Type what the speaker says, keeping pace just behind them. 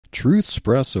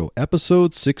Truthspresso,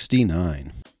 episode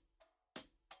 69.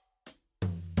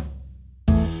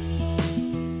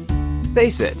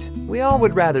 Face it, we all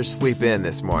would rather sleep in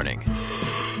this morning.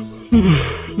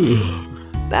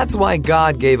 That's why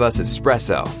God gave us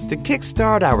espresso, to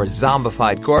kickstart our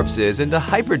zombified corpses into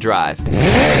hyperdrive.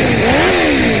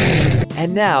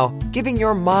 And now, giving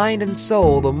your mind and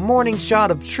soul the morning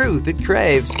shot of truth it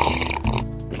craves.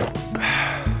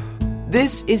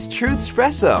 This is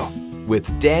Truthspresso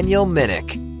with Daniel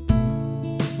Minnick.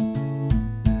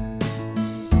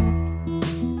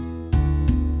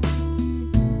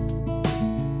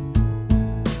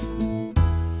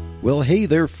 Well, hey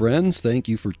there, friends. Thank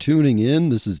you for tuning in.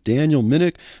 This is Daniel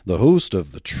Minnick, the host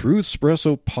of the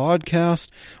Truthspresso podcast.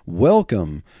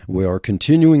 Welcome. We are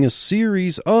continuing a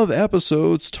series of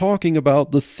episodes talking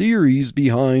about the theories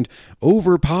behind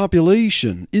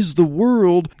overpopulation. Is the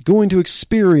world going to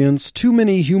experience too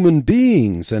many human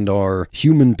beings? And are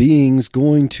human beings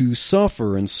going to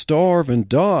suffer and starve and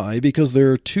die because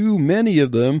there are too many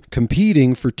of them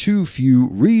competing for too few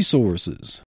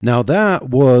resources? Now, that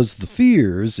was the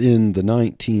fears in the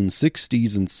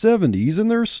 1960s and 70s,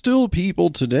 and there are still people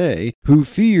today who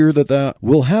fear that that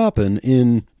will happen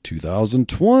in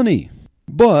 2020.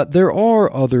 But there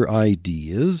are other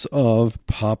ideas of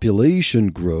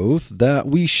population growth that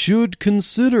we should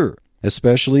consider.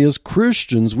 Especially as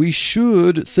Christians, we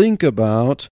should think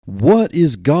about what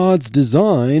is God's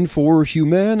design for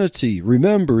humanity.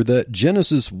 Remember that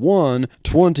Genesis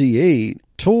 1:28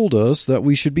 told us that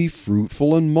we should be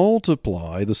fruitful and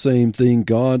multiply, the same thing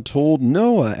God told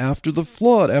Noah after the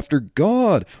flood, after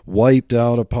God wiped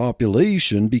out a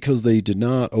population because they did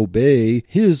not obey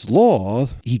his law.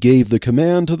 He gave the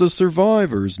command to the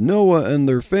survivors, Noah and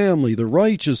their family, the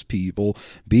righteous people,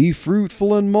 be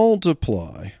fruitful and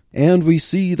multiply. And we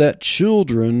see that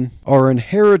children are an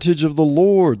heritage of the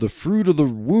Lord. The fruit of the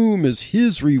womb is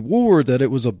his reward, that it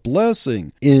was a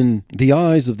blessing in the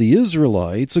eyes of the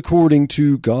Israelites, according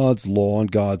to God's law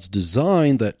and God's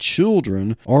design, that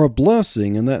children are a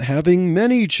blessing and that having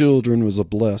many children was a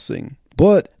blessing.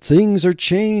 But things are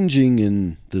changing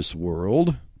in this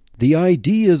world. The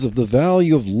ideas of the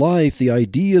value of life, the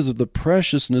ideas of the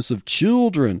preciousness of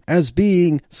children as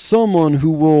being someone who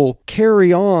will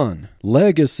carry on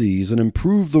legacies and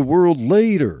improve the world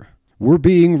later. We're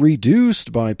being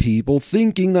reduced by people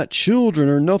thinking that children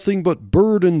are nothing but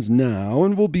burdens now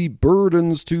and will be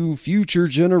burdens to future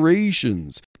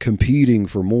generations, competing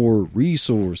for more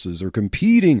resources or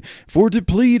competing for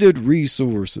depleted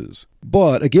resources.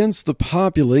 But against the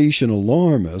population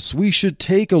alarmists, we should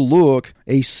take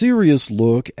a serious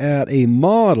look at a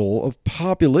model of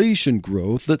population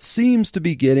growth that seems to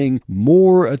be getting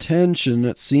more attention,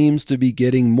 that seems to be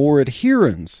getting more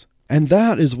adherence. And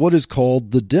that is what is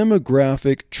called the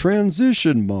demographic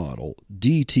transition model,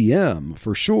 DTM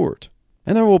for short.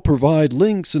 And I will provide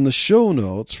links in the show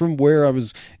notes from where I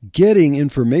was getting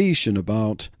information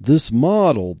about this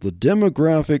model, the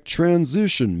demographic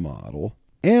transition model.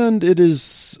 And it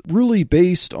is really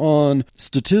based on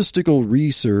statistical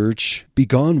research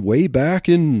begun way back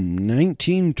in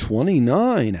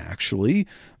 1929, actually,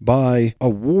 by a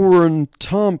Warren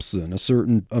Thompson, a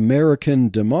certain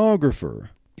American demographer.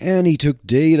 And he took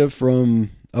data from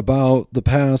about the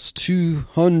past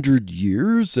 200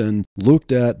 years and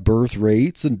looked at birth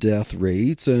rates and death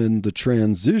rates and the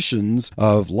transitions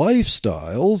of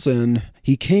lifestyles, and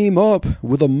he came up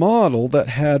with a model that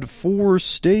had 4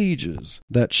 stages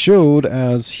that showed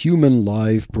as human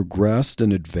life progressed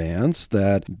and advanced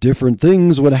that different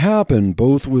things would happen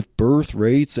both with birth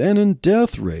rates and in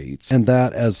death rates, and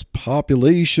that as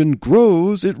population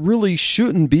grows, it really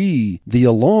shouldn't be the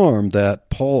alarm that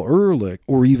Paul Ehrlich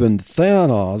or even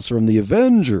Thanos from the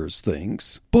Avengers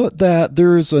thinks, but that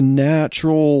there's a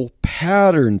natural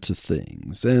pattern to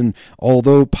things. And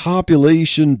although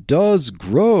population does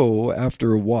grow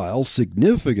after a while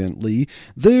significantly,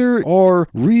 there are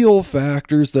real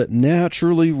factors that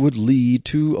naturally would lead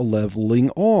to a leveling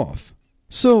off.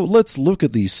 So let's look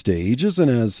at these stages,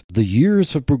 and as the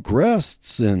years have progressed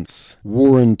since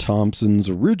Warren Thompson's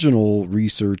original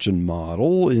research and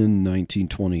model in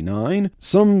 1929,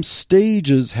 some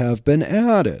stages have been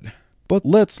added. But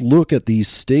let's look at these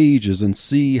stages and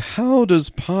see, how does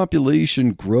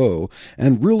population grow,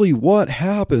 and really what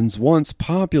happens once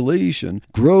population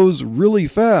grows really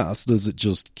fast? Does it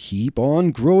just keep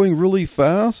on growing really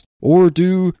fast? Or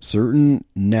do certain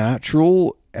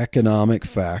natural economic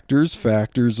factors,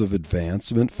 factors of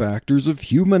advancement, factors of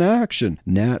human action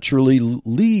naturally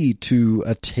lead to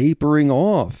a tapering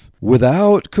off.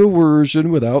 Without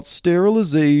coercion, without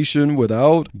sterilization,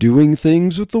 without doing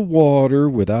things with the water,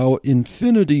 without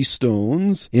infinity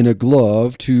stones in a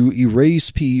glove to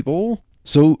erase people.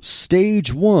 So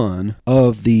stage 1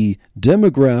 of the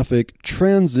demographic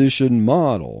transition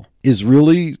model is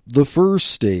really the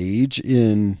first stage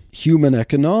in human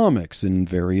economics in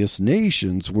various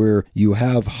nations, where you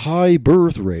have high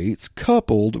birth rates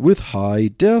coupled with high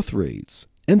death rates.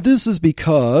 And this is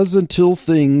because until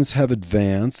things have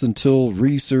advanced, until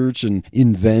research and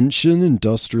invention,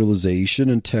 industrialization,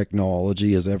 and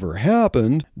technology has ever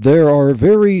happened, there are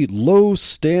very low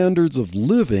standards of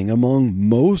living among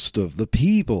most of the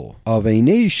people of a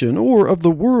nation or of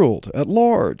the world at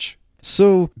large.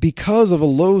 So, because of a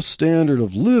low standard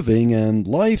of living, and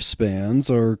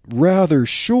lifespans are rather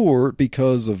short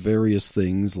because of various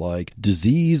things like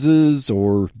diseases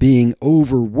or being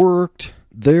overworked,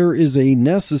 there is a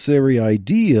necessary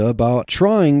idea about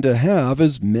trying to have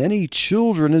as many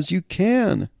children as you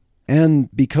can. And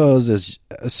because,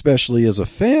 especially as a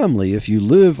family, if you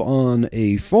live on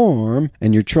a farm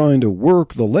and you're trying to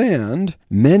work the land,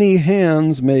 many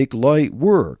hands make light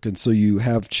work. And so you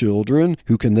have children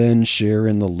who can then share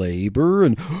in the labor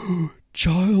and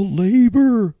child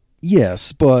labor.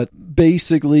 Yes, but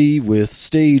basically with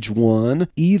stage 1,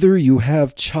 either you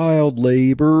have child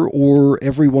labor or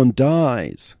everyone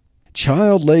dies.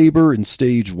 Child labor in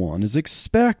stage 1 is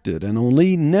expected and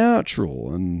only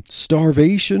natural, and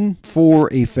starvation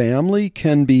for a family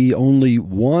can be only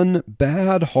one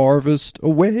bad harvest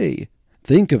away.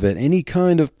 Think of it, any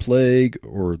kind of plague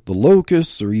or the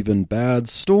locusts or even bad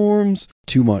storms,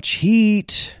 too much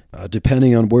heat,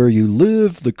 depending on where you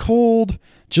live, the cold,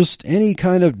 just any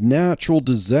kind of natural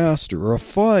disaster or a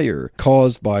fire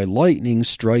caused by lightning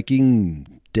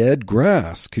striking dead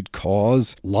grass could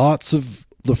cause lots of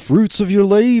the fruits of your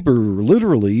labor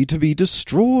literally to be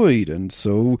destroyed. And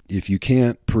so if you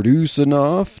can't produce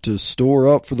enough to store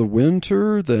up for the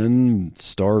winter, then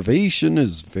starvation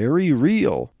is very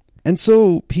real. And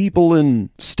so people in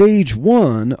stage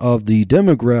 1 of the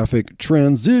demographic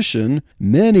transition,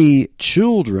 many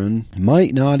children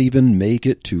might not even make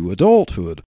it to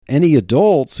adulthood. Any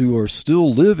adults who are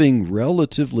still living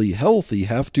relatively healthy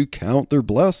have to count their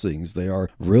blessings. They are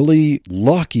really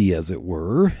lucky, as it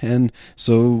were, and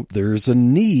so there's a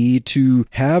need to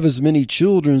have as many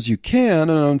children as you can,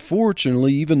 and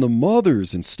unfortunately, even the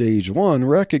mothers in stage 1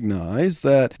 recognize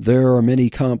that there are many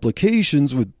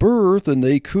complications with birth, and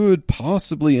they could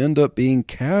possibly end up being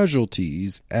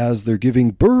casualties as they're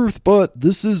giving birth, but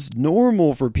this is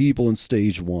normal for people in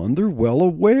stage 1. They're well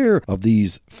aware of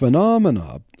these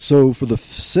phenomena. So for the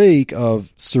sake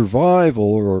of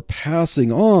survival or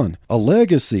passing on a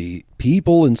legacy,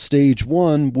 people in stage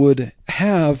 1 would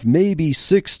have maybe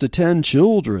 6 to 10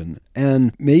 children,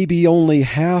 and maybe only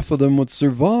half of them would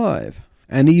survive.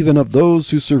 And even of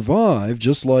those who survive,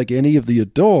 just like any of the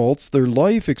adults, their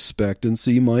life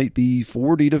expectancy might be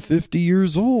 40 to 50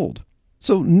 years old.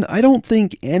 So I don't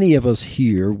think any of us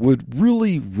here would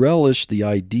really relish the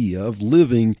idea of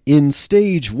living in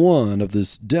stage 1 of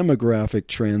this demographic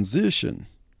transition.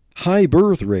 High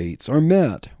birth rates are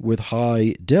met with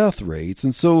high death rates,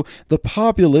 and so the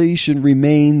population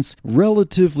remains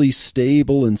relatively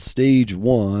stable in stage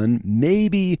 1.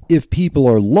 Maybe, if people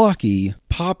are lucky,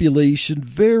 population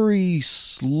very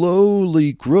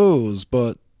slowly grows,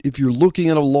 but if you're looking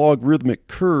at a logarithmic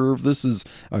curve, this is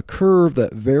a curve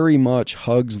that very much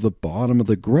hugs the bottom of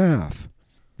the graph.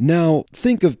 Now,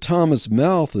 think of Thomas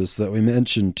Malthus that we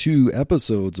mentioned 2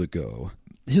 episodes ago.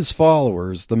 His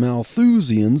followers, the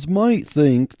Malthusians, might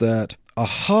think that a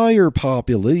higher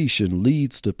population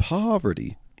leads to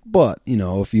poverty. But,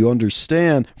 if you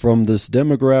understand from this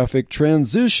demographic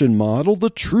transition model, the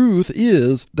truth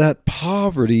is that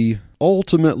poverty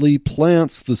ultimately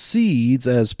plants the seeds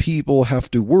as people have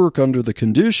to work under the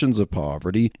conditions of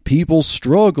poverty. People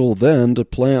struggle then to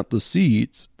plant the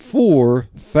seeds for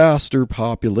faster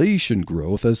population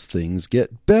growth as things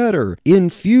get better in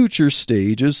future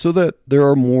stages so that there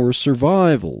are more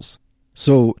survivals.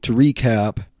 So, to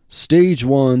recap, stage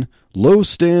 1, low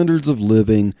standards of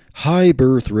living, high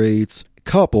birth rates,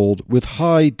 coupled with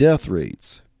high death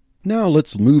rates. Now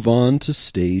let's move on to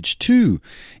stage 2.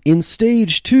 In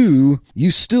stage 2, you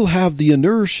still have the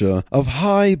inertia of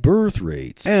high birth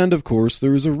rates. And of course,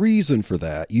 there is a reason for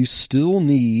that. You still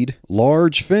need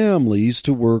large families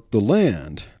to work the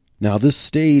land. Now, this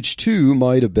stage 2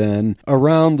 might have been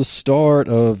around the start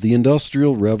of the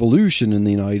Industrial Revolution in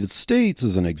the United States,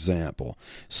 as an example.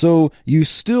 So you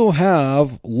still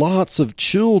have lots of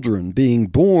children being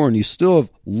born. You still have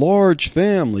large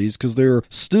families because there are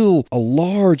still a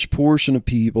large portion of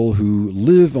people who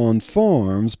live on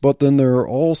farms, but then there are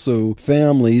also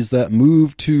families that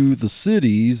move to the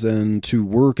cities and to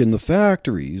work in the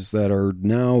factories that are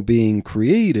now being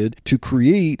created to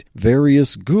create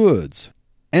various goods.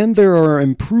 And there are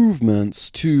improvements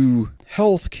to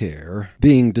healthcare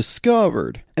being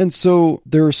discovered. And so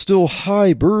there are still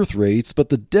high birth rates, but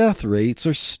the death rates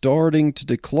are starting to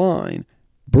decline.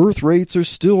 Birth rates are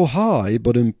still high,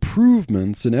 but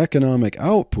improvements in economic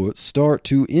output start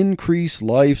to increase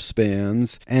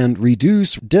lifespans and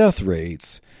reduce death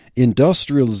rates.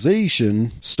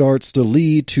 Industrialization starts to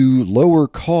lead to lower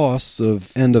costs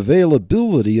and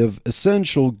availability of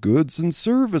essential goods and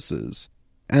services.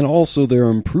 And also there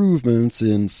are improvements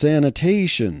in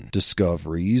sanitation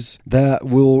discoveries that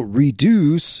will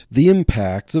reduce the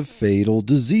impacts of fatal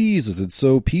diseases. And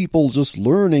so people just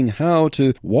learning how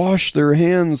to wash their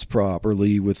hands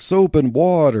properly with soap and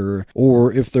water,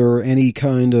 or if there are any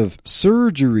kind of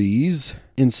surgeries,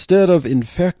 instead of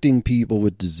infecting people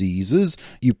with diseases,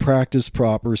 you practice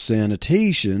proper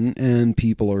sanitation and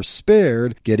people are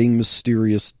spared getting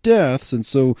mysterious deaths. And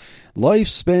so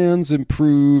lifespans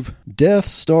improve,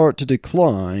 deaths start to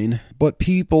decline, but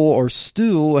people are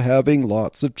still having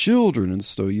lots of children. And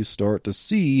so you start to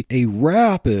see a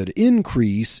rapid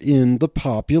increase in the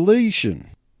population.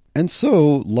 And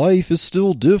so life is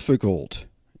still difficult.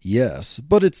 Yes,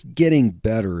 but it's getting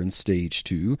better in stage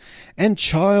 2, and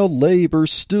child labor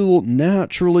still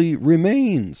naturally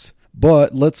remains.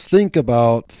 But let's think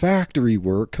about factory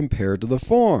work compared to the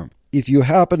farm. If you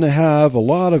happen to have a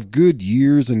lot of good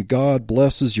years and God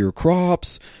blesses your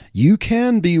crops, you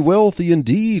can be wealthy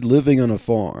indeed living on a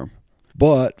farm.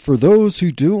 But for those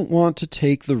who don't want to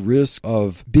take the risk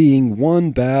of being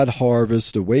one bad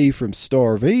harvest away from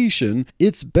starvation,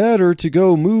 it's better to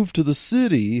go move to the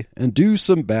city and do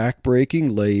some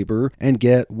backbreaking labor and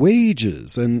get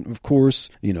wages. And of course,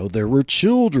 there were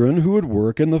children who would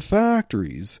work in the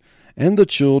factories, and the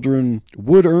children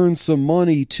would earn some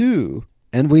money too.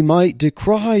 And we might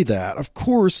decry that. Of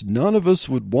course, none of us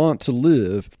would want to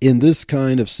live in this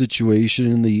kind of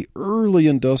situation in the early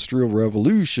Industrial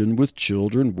Revolution with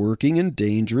children working in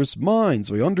dangerous mines.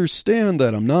 We understand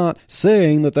that. I'm not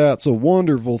saying that that's a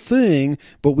wonderful thing,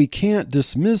 but we can't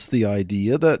dismiss the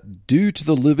idea that due to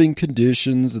the living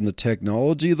conditions and the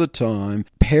technology of the time,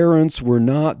 parents were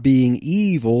not being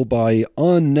evil by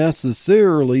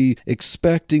unnecessarily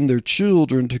expecting their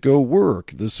children to go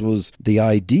work. This was the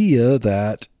idea that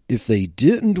if they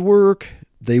didn't work,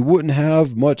 they wouldn't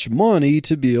have much money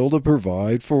to be able to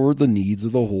provide for the needs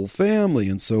of the whole family.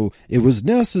 And so it was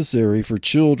necessary for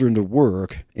children to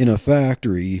work in a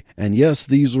factory. And yes,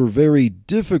 these were very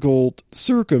difficult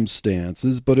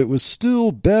circumstances, but it was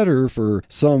still better for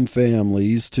some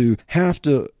families to have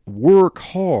to work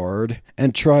hard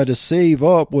and try to save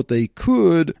up what they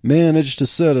could manage to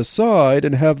set aside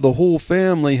and have the whole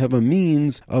family have a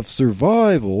means of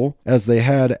survival, as they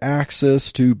had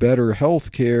access to better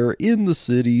health care in the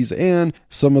cities and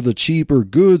some of the cheaper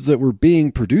goods that were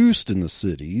being produced in the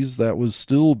cities. That was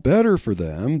still better for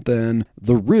them than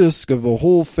the risk of a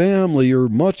whole family or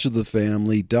much of the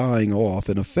family dying off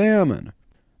in a famine.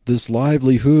 This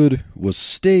livelihood was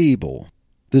stable.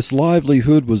 This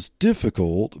livelihood was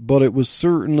difficult, but it was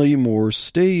certainly more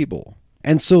stable.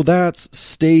 And so that's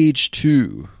stage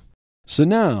 2. So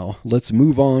now let's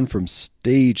move on from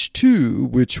stage 2,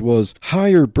 which was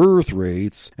higher birth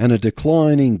rates and a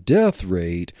declining death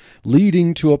rate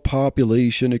leading to a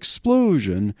population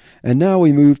explosion. And now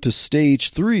we move to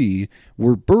stage 3,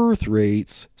 where birth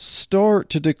rates start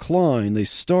to decline. They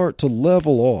start to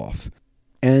level off,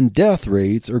 and death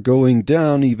rates are going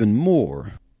down even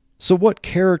more. So what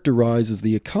characterizes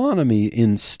the economy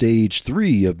in stage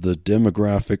 3 of the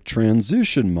demographic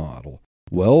transition model?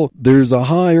 Well, there's a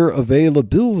higher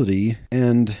availability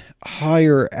and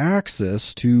higher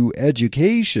access to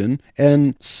education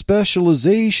and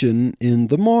specialization in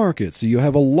the market. So you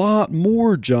have a lot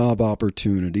more job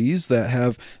opportunities that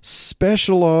have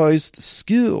specialized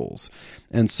skills.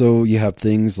 And so you have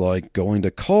things like going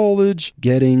to college,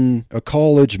 getting a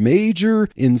college major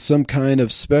in some kind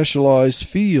of specialized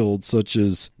field such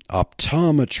as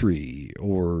optometry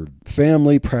or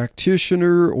family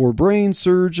practitioner or brain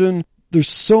surgeon. there's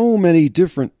so many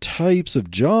different types of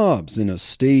jobs in a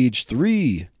stage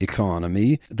 3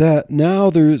 economy that now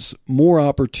there's more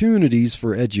opportunities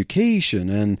for education.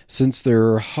 And since there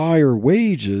are higher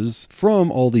wages from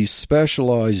all these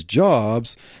specialized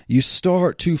jobs, you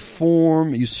start to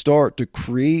form, you start to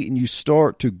create, and you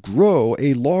start to grow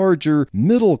a larger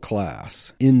middle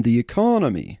class in the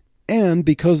economy. And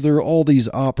because there are all these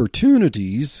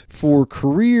opportunities for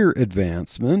career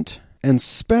advancement and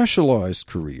specialized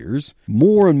careers,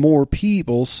 more and more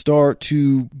people start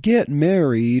to get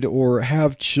married or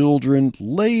have children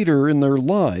later in their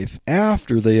life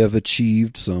after they have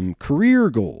achieved some career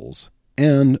goals.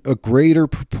 And a greater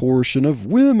proportion of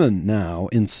women now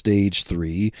in stage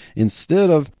 3,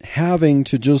 instead of having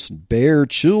to just bear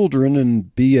children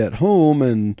and be at home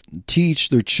and teach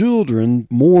their children,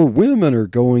 more women are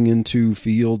going into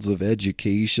fields of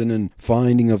education and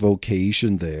finding a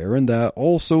vocation there. And that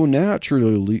also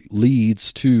naturally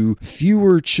leads to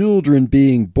fewer children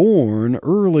being born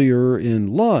earlier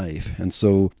in life. And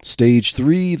so stage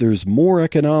 3, there's more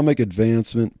economic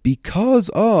advancement because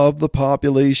of the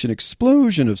population explosion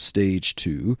of stage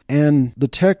 2, and the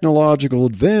technological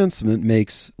advancement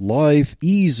makes life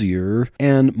easier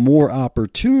and more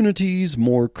opportunities,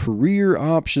 more career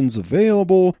options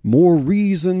available, more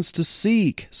reasons to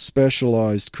seek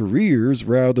specialized careers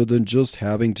rather than just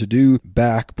having to do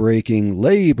back-breaking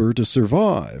labor to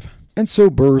survive. And so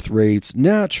birth rates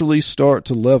naturally start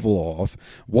to level off,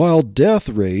 while death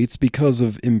rates, because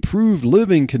of improved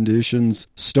living conditions,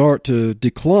 start to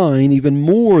decline even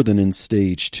more than in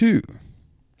stage 2.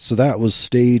 So that was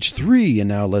stage 3, and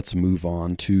now let's move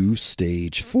on to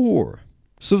stage 4.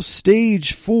 So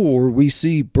stage 4, we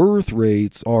see birth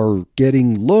rates are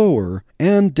getting lower,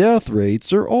 and death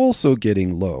rates are also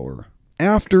getting lower.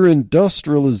 After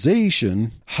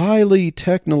industrialization, highly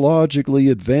technologically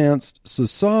advanced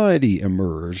society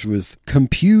emerged with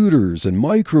computers and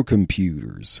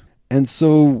microcomputers. And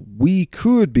so we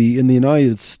could be in the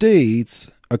United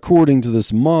States, according to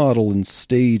this model, in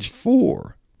stage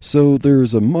 4. So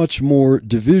there's a much more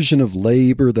division of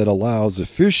labor that allows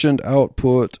efficient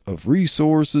output of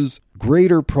resources,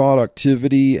 greater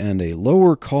productivity, and a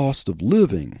lower cost of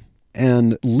living.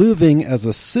 And living as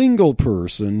a single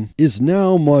person is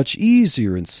now much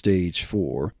easier in stage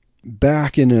 4.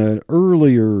 Back in an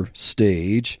earlier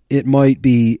stage, it might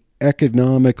be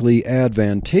economically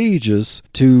advantageous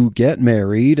to get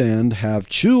married and have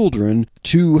children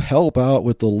to help out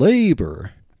with the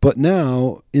labor. But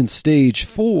now, in stage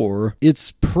 4,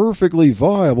 it's perfectly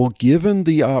viable given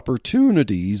the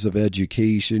opportunities of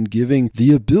education, giving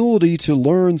the ability to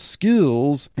learn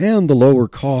skills and the lower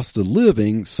cost of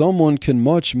living. Someone can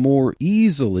much more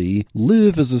easily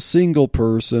live as a single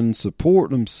person,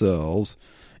 support themselves,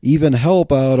 even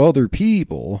help out other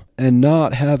people, and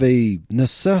not have a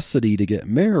necessity to get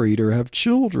married or have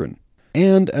children.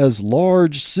 And as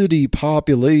large city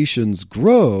populations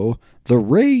grow, the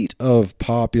rate of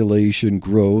population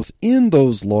growth in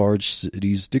those large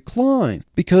cities decline.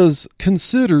 Because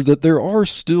consider that there are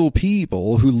still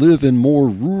people who live in more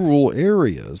rural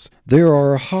areas. There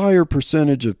are a higher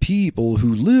percentage of people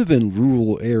who live in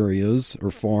rural areas or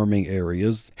farming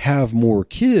areas have more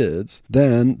kids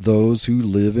than those who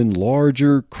live in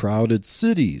larger, crowded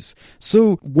cities.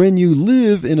 So when you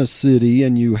live in a city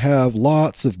and you have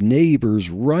lots of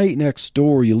neighbors right next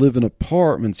door, you live in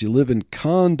apartments, you live in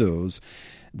condos,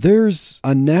 there's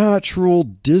a natural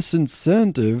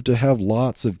disincentive to have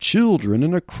lots of children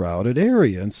in a crowded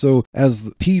area. And so as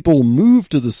the people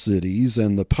moved to the cities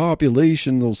and the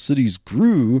population in those cities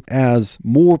grew, as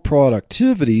more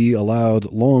productivity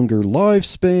allowed longer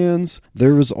lifespans,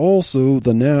 there was also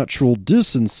the natural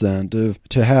disincentive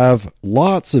to have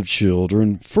lots of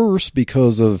children, first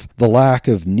because of the lack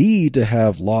of need to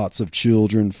have lots of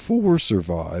children for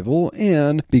survival,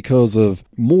 and because of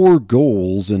more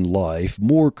goals in life,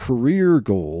 more career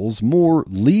goals, more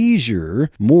leisure,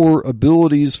 more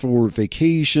abilities for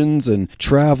vacations and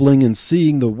traveling and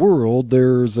seeing the world.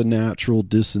 There's a natural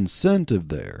disincentive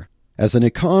there. As an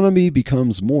economy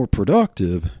becomes more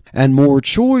productive and more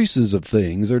choices of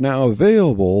things are now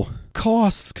available,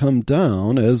 costs come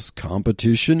down as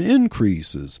competition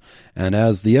increases. And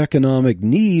as the economic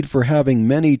need for having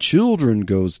many children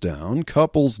goes down,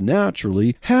 couples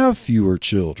naturally have fewer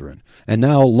children. And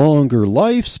now longer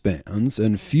lifespans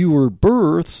and fewer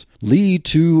births lead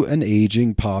to an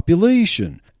aging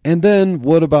population. And then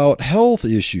what about health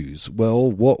issues?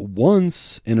 Well, what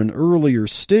once in an earlier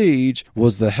stage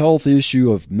was the health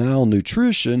issue of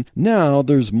malnutrition, now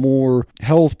there's more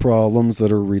health problems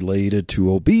that are related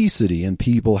to obesity, and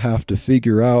people have to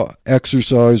figure out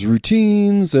exercise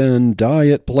routines and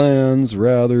diet plans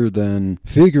rather than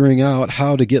figuring out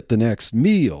how to get the next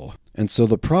meal. And so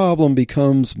the problem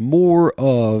becomes more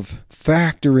of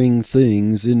factoring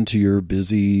things into your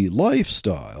busy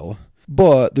lifestyle.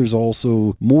 But there's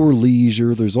also more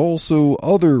leisure. There's also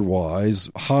otherwise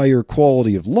higher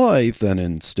quality of life than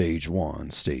in stage 1,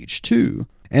 stage 2.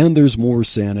 And there's more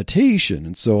sanitation.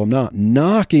 And so I'm not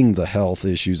knocking the health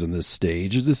issues in this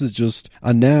stage. This is just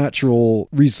a natural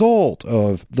result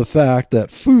of the fact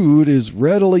that food is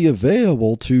readily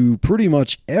available to pretty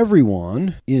much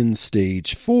everyone in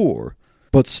stage 4.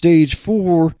 But stage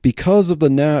 4, because of the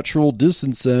natural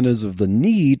disincentives of the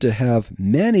need to have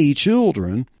many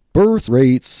children, birth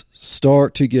rates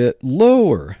start to get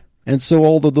lower. And so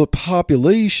although the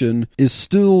population is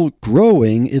still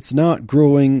growing, it's not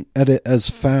growing at as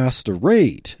fast a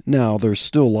rate. Now, there's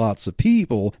still lots of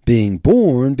people being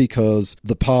born because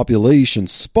the population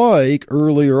spike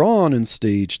earlier on in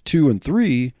stage 2 and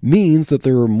 3 means that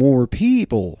there are more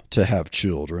people to have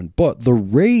children, but the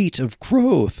rate of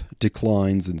growth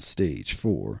declines in stage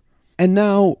 4. And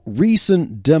now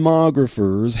recent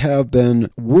demographers have been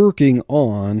working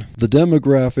on the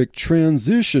demographic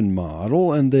transition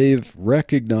model, and they've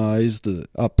recognized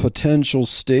a potential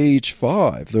stage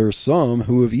 5. There are some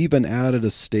who have even added a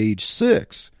stage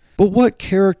 6. But what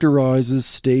characterizes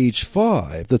stage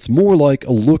 5 that's more like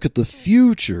a look at the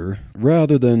future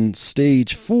rather than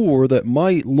stage 4 that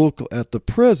might look at the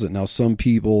present? Now, some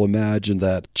people imagine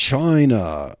that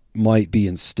China might be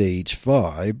in stage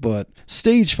 5, but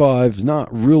stage 5 is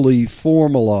not really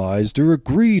formalized or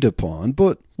agreed upon.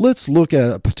 But let's look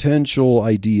at a potential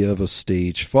idea of a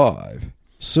stage 5.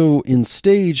 So in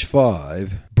stage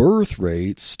 5, birth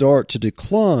rates start to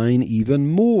decline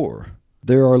even more.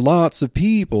 There are lots of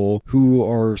people who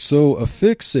are so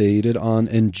affixated on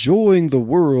enjoying the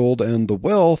world and the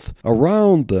wealth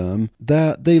around them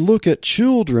that they look at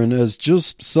children as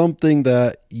just something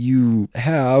that you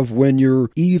have when you're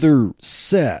either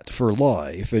set for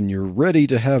life and you're ready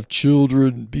to have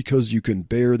children because you can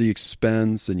bear the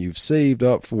expense and you've saved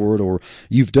up for it, or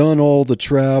you've done all the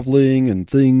traveling and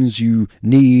things you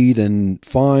need and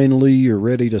finally you're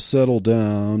ready to settle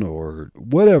down or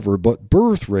whatever. But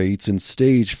birth rates in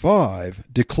stage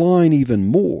 5 decline even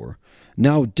more.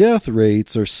 Now, death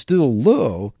rates are still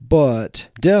low, but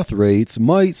death rates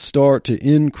might start to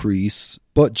increase,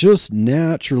 but just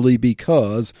naturally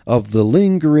because of the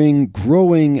lingering,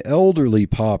 growing elderly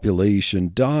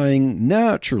population dying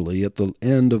naturally at the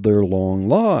end of their long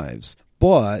lives.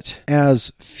 But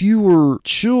as fewer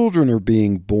children are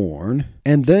being born,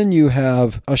 and then you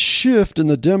have a shift in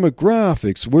the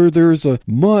demographics where there's a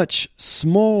much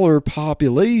smaller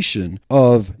population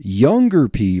of younger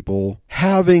people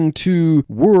having to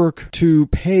work to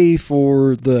pay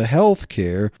for the health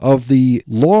care of the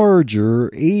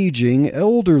larger aging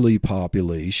elderly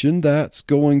population, that's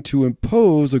going to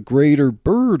impose a greater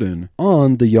burden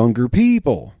on the younger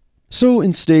people. So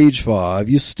in stage 5,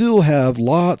 you still have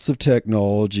lots of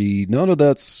technology. None of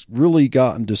that's really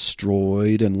gotten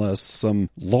destroyed unless some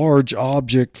large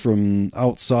object from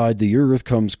outside the Earth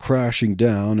comes crashing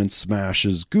down and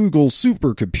smashes Google's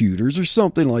supercomputers or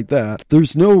something like that.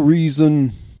 There's no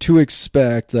reason to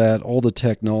expect that all the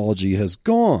technology has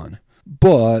gone.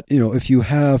 But, if you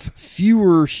have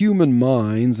fewer human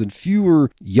minds and fewer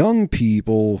young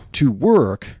people to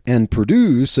work and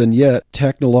produce, and yet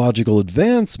technological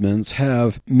advancements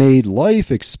have made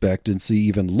life expectancy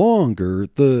even longer,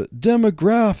 the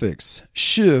demographics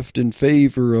shift in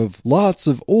favor of lots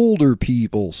of older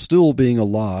people still being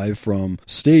alive from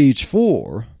stage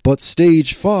 4, but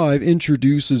stage 5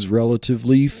 introduces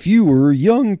relatively fewer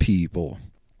young people.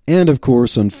 And of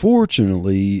course,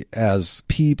 unfortunately, as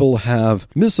people have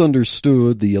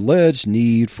misunderstood the alleged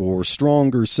need for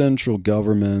stronger central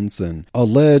governments and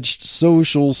alleged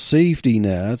social safety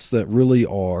nets that really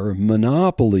are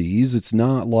monopolies, it's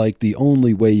not like the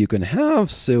only way you can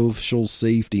have social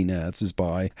safety nets is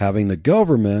by having the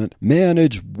government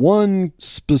manage one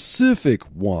specific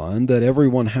one that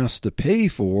everyone has to pay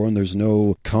for, and there's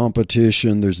no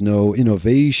competition, there's no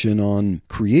innovation on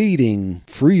creating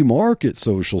free market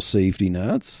social safety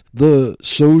nets. The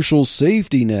social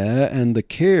safety net and the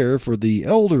care for the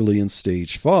elderly in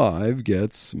stage 5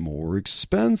 gets more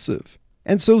expensive.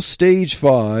 And so stage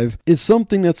 5 is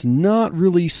something that's not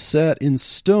really set in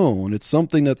stone. It's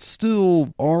something that's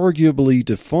still arguably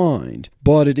defined,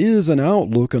 but it is an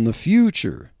outlook on the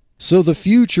future. So the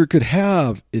future could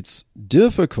have its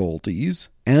difficulties,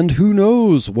 and who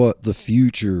knows what the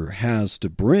future has to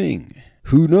bring.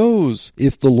 Who knows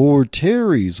if the Lord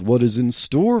tarries what is in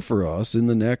store for us in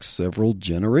the next several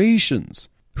generations?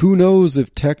 Who knows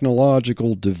if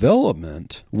technological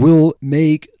development will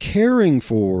make caring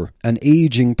for an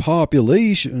aging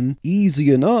population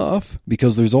easy enough,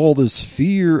 because there's all this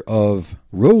fear of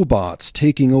robots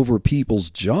taking over people's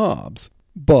jobs.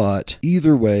 But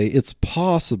either way, it's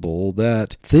possible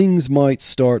that things might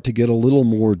start to get a little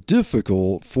more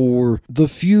difficult for the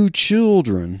few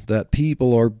children that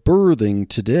people are birthing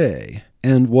today,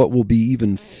 and what will be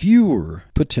even fewer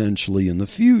potentially in the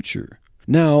future.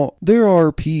 Now, there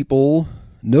are people,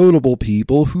 notable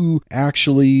people, who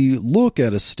actually look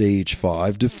at a stage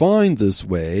 5 defined this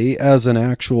way as an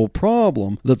actual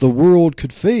problem that the world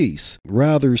could face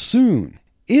rather soon.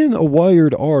 In a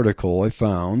Wired article, I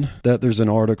found that there's an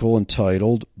article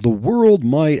entitled, "The World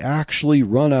Might Actually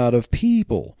Run Out of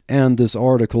People." And this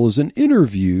article is an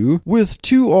interview with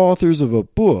two authors of a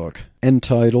book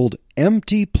entitled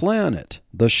 "Empty Planet: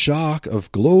 The Shock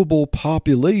of Global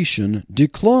Population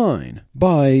Decline"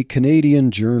 by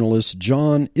Canadian journalist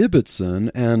John Ibbotson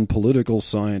and political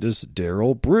scientist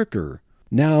Daryl Bricker.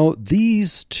 Now,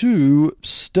 these two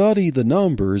study the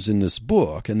numbers in this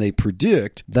book, and they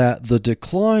predict that the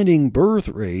declining birth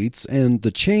rates and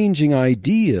the changing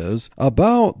ideas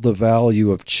about the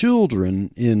value of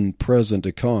children in present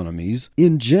economies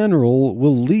in general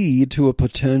will lead to a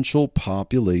potential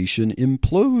population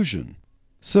implosion.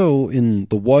 So, in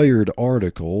the Wired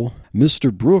article,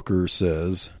 Mr. Brooker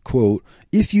says, quote,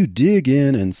 "If you dig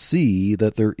in and see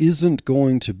that there isn't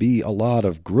going to be a lot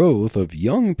of growth of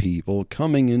young people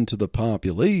coming into the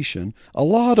population, a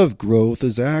lot of growth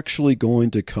is actually going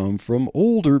to come from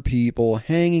older people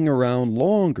hanging around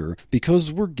longer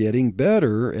because we're getting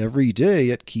better every day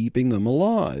at keeping them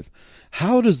alive.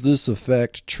 How does this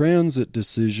affect transit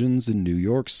decisions in New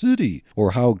York City,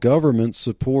 or how governments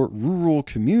support rural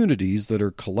communities that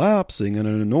are collapsing at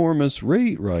an enormous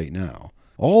rate right now?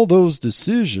 All those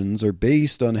decisions are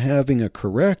based on having a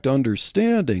correct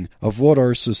understanding of what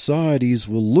our societies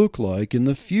will look like in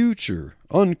the future,"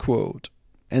 unquote.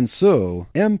 And so,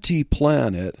 Empty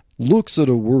Planet looks at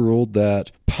a world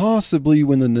that possibly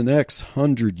within the next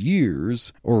 100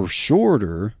 years, or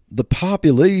shorter, the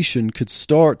population could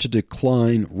start to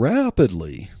decline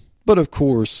rapidly. But of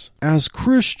course, as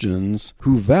Christians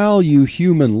who value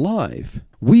human life,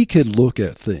 we could look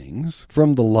at things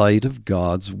from the light of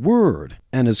God's Word.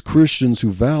 And as Christians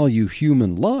who value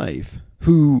human life,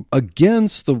 who,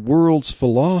 against the world's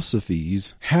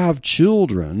philosophies, have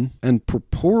children and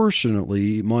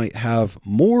proportionately might have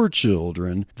more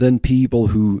children than people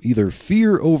who either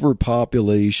fear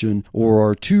overpopulation or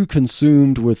are too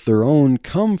consumed with their own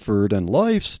comfort and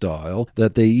lifestyle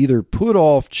that they either put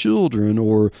off children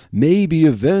or maybe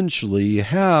eventually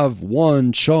have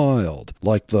one child,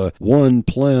 like the One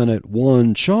Planet,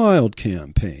 One Child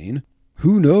campaign.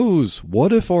 Who knows?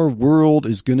 What if our world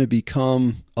is going to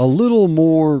become a little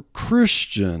more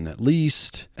Christian, at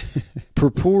least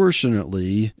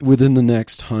proportionately, within the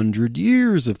next 100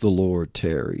 years if the Lord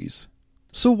tarries?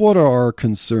 So what are our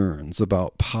concerns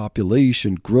about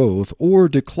population growth or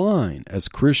decline as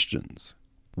Christians?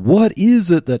 What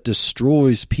is it that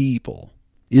destroys people?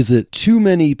 Is it too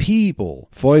many people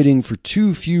fighting for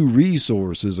too few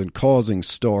resources and causing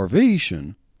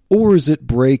starvation? Or is it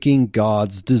breaking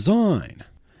God's design?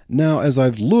 Now, as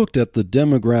I've looked at the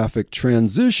demographic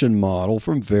transition model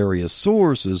from various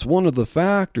sources, one of the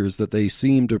factors that they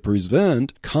seem to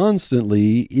present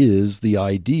constantly is the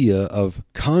idea of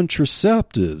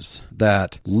contraceptives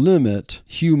that limit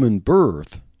human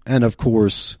birth. And of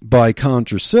course, by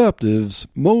contraceptives,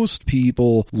 most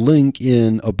people link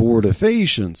in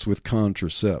abortifacients with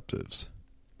contraceptives.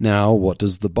 Now, what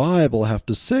does the Bible have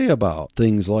to say about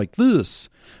things like this?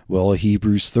 Well,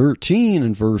 Hebrews 13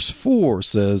 and verse 4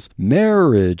 says,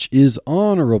 "Marriage is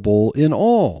honorable in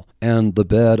all, and the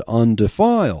bed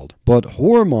undefiled, but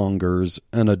whoremongers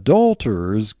and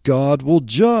adulterers God will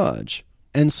judge."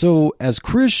 And so, as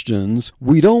Christians,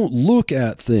 we don't look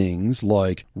at things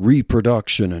like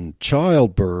reproduction and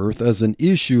childbirth as an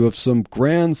issue of some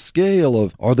grand scale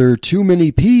of, are there too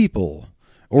many people?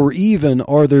 Or even,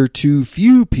 are there too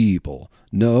few people?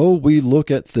 No, we look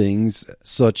at things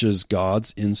such as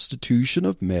God's institution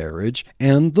of marriage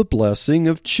and the blessing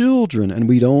of children, and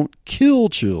we don't kill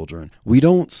children. We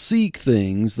don't seek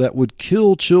things that would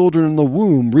kill children in the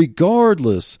womb,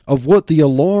 regardless of what the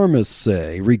alarmists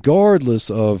say, regardless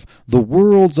of the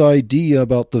world's idea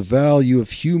about the value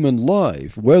of human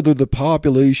life, whether the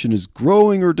population is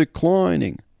growing or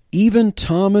declining. Even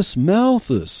Thomas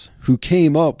Malthus, who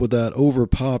came up with that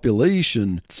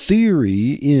overpopulation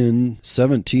theory in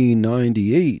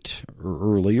 1798 or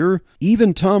earlier,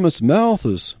 even Thomas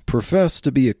Malthus professed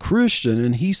to be a Christian,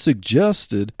 and he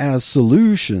suggested as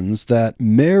solutions that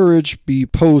marriage be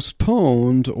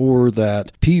postponed or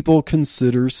that people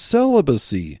consider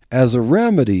celibacy as a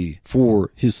remedy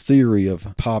for his theory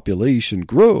of population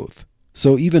growth.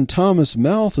 So even Thomas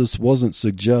Malthus wasn't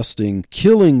suggesting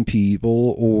killing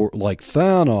people or like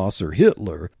Thanos or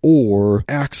Hitler or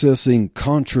accessing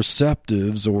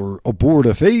contraceptives or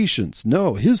abortifacients.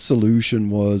 No, his solution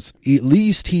was at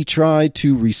least he tried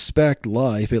to respect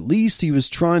life. At least he was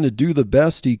trying to do the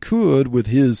best he could with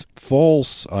his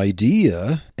false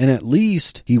idea. And at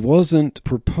least he wasn't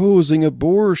proposing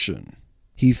abortion.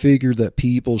 He figured that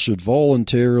people should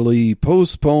voluntarily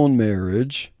postpone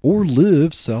marriage or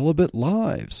live celibate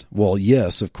lives. Well,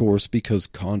 yes, of course, because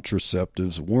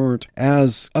contraceptives weren't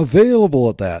as available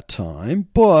at that time,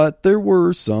 but there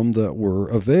were some that were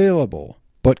available.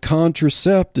 But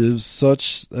contraceptives,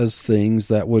 such as things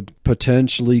that would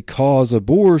potentially cause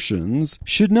abortions,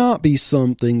 should not be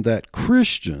something that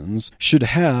Christians should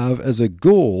have as a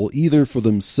goal either for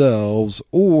themselves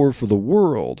or for the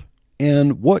world.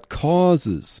 And what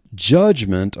causes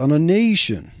judgment on a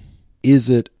nation?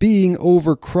 Is it being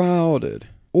overcrowded?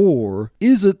 Or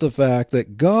is it the fact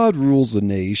that God rules a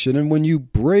nation and when you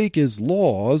break his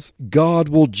laws, God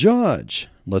will judge?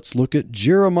 Let's look at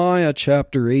Jeremiah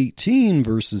chapter 18,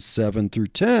 verses 7 through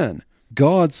 10.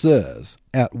 God says,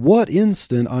 "At what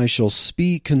instant I shall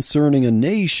speak concerning a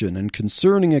nation and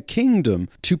concerning a kingdom,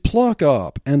 to pluck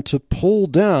up and to pull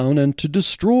down and to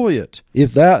destroy it.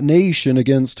 If that nation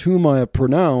against whom I have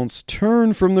pronounced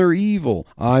turn from their evil,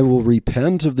 I will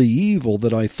repent of the evil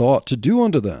that I thought to do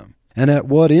unto them. And at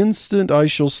what instant I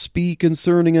shall speak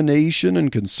concerning a nation and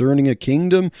concerning a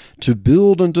kingdom, to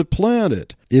build and to plant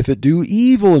it. If it do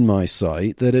evil in my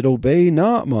sight, that it obey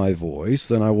not my voice,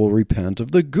 then I will repent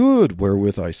of the good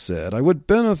wherewith I said I would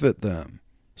benefit them."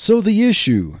 So the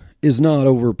issue is not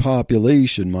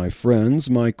overpopulation, my friends,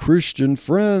 my Christian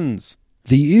friends.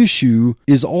 The issue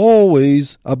is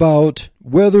always about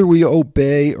whether we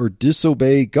obey or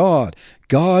disobey God.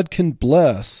 God can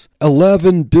bless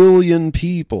 11 billion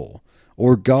people,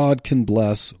 or God can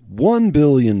bless 1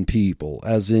 billion people,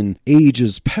 as in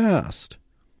ages past.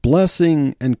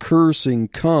 Blessing and cursing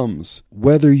comes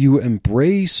whether you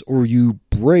embrace or you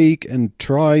break and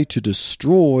try to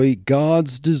destroy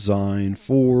God's design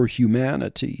for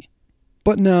humanity.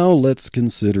 But now let's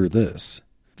consider this.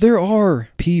 There are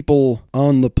people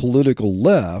on the political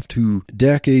left who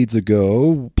decades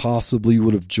ago possibly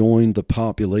would have joined the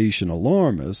population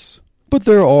alarmists, but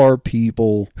there are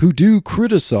people who do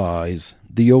criticize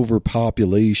the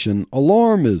overpopulation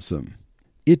alarmism.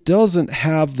 It doesn't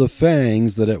have the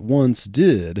fangs that it once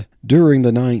did during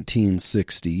the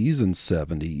 1960s and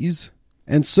 70s.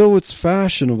 And so it's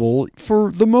fashionable,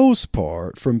 for the most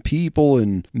part, from people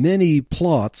in many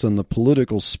plots on the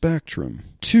political spectrum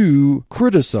to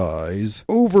criticize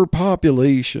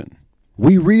overpopulation.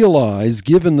 We realize,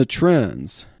 given the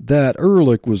trends, that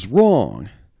Ehrlich was wrong,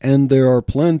 and there are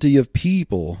plenty of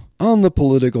people on the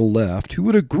political left who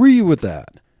would agree with that.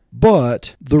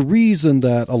 But the reason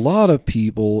that a lot of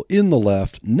people in the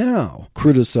left now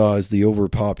criticize the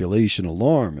overpopulation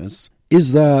alarmists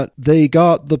is that they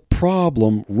got the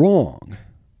problem wrong.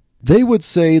 They would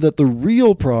say that the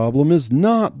real problem is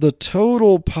not the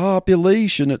total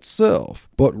population itself,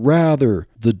 but rather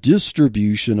the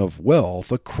distribution of wealth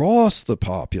across the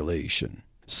population.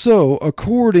 So,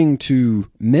 according to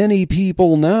many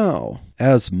people now,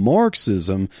 as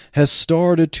Marxism has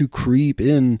started to creep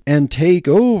in and take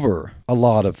over a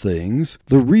lot of things,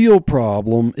 the real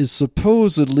problem is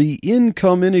supposedly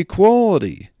income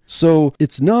inequality. So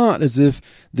it's not as if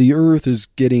the earth is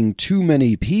getting too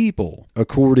many people,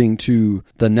 according to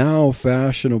the now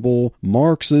fashionable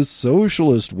Marxist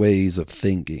socialist ways of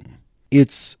thinking.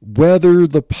 It's whether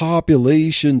the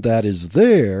population that is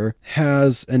there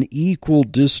has an equal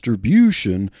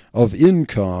distribution of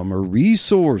income or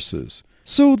resources.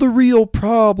 So the real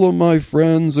problem, my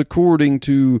friends, according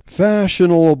to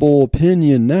fashionable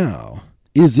opinion now,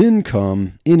 is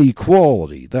income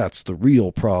inequality. That's the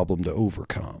real problem to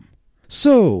overcome.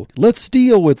 So let's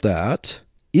deal with that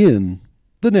in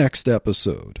the next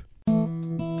episode.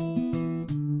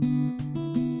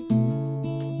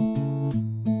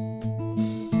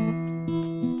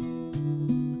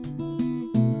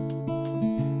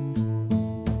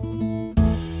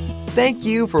 Thank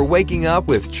you for waking up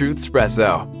with Truth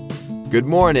Espresso. Good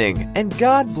morning, and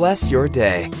God bless your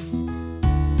day.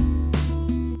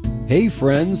 Hey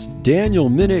friends, Daniel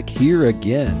Minnick here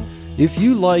again. If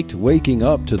you liked waking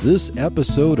up to this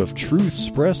episode of Truth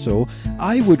Espresso,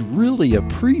 I would really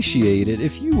appreciate it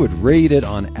if you would rate it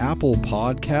on Apple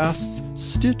Podcasts,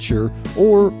 Stitcher,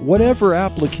 or whatever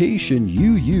application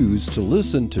you use to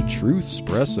listen to Truth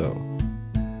Espresso.